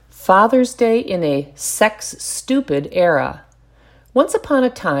Father's Day in a sex-stupid era. Once upon a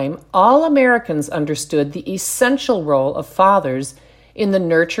time, all Americans understood the essential role of fathers in the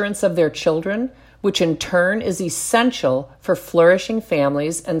nurturance of their children, which in turn is essential for flourishing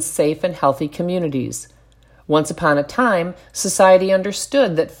families and safe and healthy communities. Once upon a time, society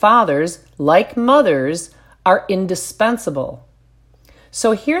understood that fathers, like mothers, are indispensable.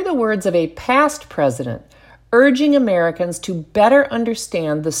 So hear the words of a past president urging Americans to better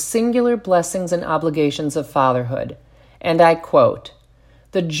understand the singular blessings and obligations of fatherhood. And I quote,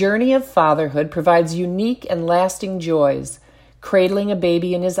 "The journey of fatherhood provides unique and lasting joys. Cradling a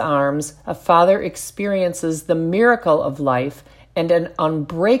baby in his arms, a father experiences the miracle of life and an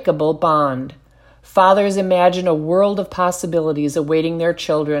unbreakable bond. Fathers imagine a world of possibilities awaiting their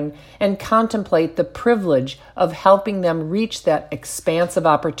children and contemplate the privilege of helping them reach that expansive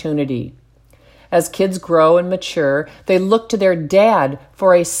opportunity. As kids grow and mature, they look to their dad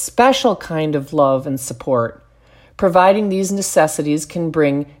for a special kind of love and support. Providing these necessities can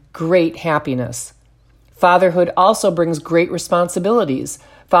bring great happiness. Fatherhood also brings great responsibilities.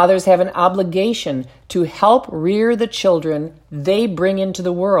 Fathers have an obligation to help rear the children they bring into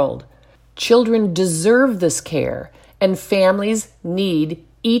the world. Children deserve this care, and families need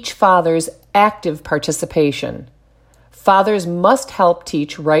each father's active participation. Fathers must help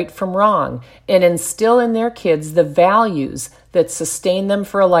teach right from wrong and instill in their kids the values that sustain them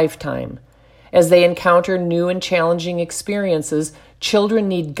for a lifetime. As they encounter new and challenging experiences, children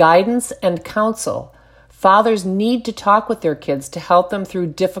need guidance and counsel. Fathers need to talk with their kids to help them through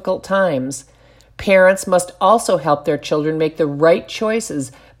difficult times. Parents must also help their children make the right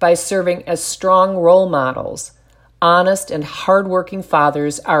choices by serving as strong role models. Honest and hardworking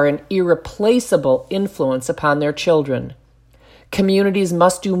fathers are an irreplaceable influence upon their children. Communities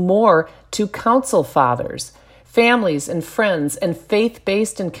must do more to counsel fathers. Families and friends and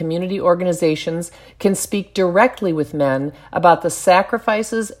faith-based and community organizations can speak directly with men about the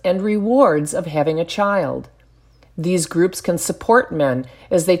sacrifices and rewards of having a child. These groups can support men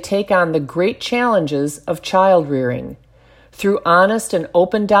as they take on the great challenges of child rearing. Through honest and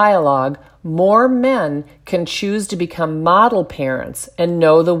open dialogue, more men can choose to become model parents and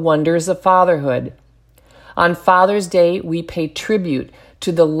know the wonders of fatherhood. On Father's Day, we pay tribute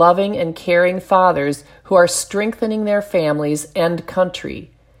to the loving and caring fathers who are strengthening their families and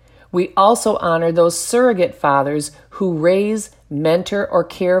country. We also honor those surrogate fathers who raise, mentor, or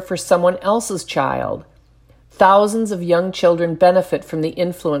care for someone else's child. Thousands of young children benefit from the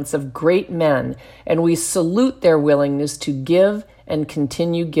influence of great men, and we salute their willingness to give and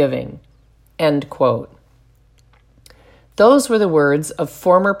continue giving." End quote. Those were the words of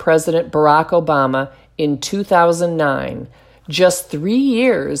former President Barack Obama in 2009, just 3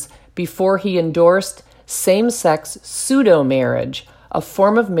 years before he endorsed same-sex pseudo-marriage, a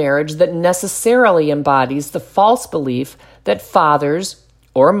form of marriage that necessarily embodies the false belief that fathers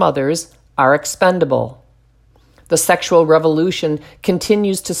or mothers are expendable. The sexual revolution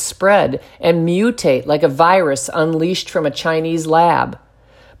continues to spread and mutate like a virus unleashed from a Chinese lab.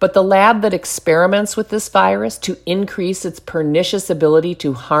 But the lab that experiments with this virus to increase its pernicious ability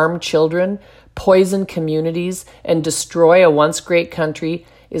to harm children, poison communities, and destroy a once great country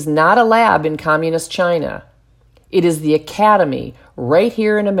is not a lab in communist China. It is the academy right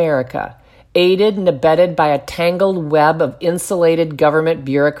here in America, aided and abetted by a tangled web of insulated government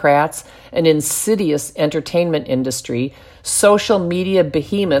bureaucrats, an insidious entertainment industry, social media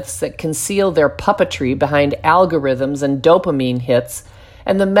behemoths that conceal their puppetry behind algorithms and dopamine hits,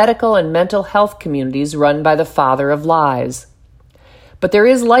 and the medical and mental health communities run by the father of lies. But there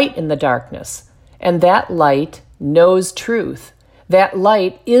is light in the darkness, and that light knows truth. That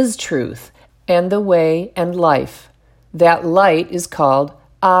light is truth, and the way and life. That light is called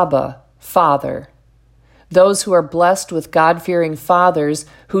Abba, Father. Those who are blessed with God-fearing fathers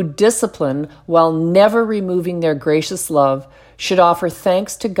who discipline while never removing their gracious love should offer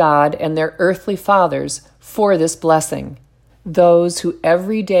thanks to God and their earthly fathers for this blessing. Those who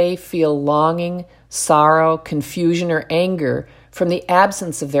every day feel longing, sorrow, confusion, or anger from the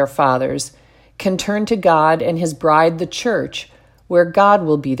absence of their fathers can turn to God and His bride, the church, where God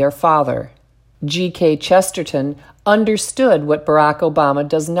will be their father. G.K. Chesterton understood what Barack Obama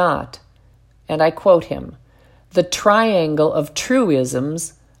does not. And I quote him, "The triangle of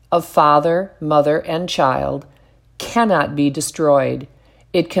truisms of father, mother, and child cannot be destroyed.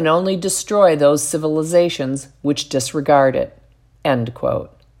 It can only destroy those civilizations which disregard it." End quote.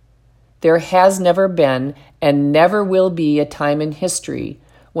 There has never been and never will be a time in history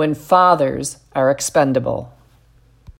when fathers are expendable.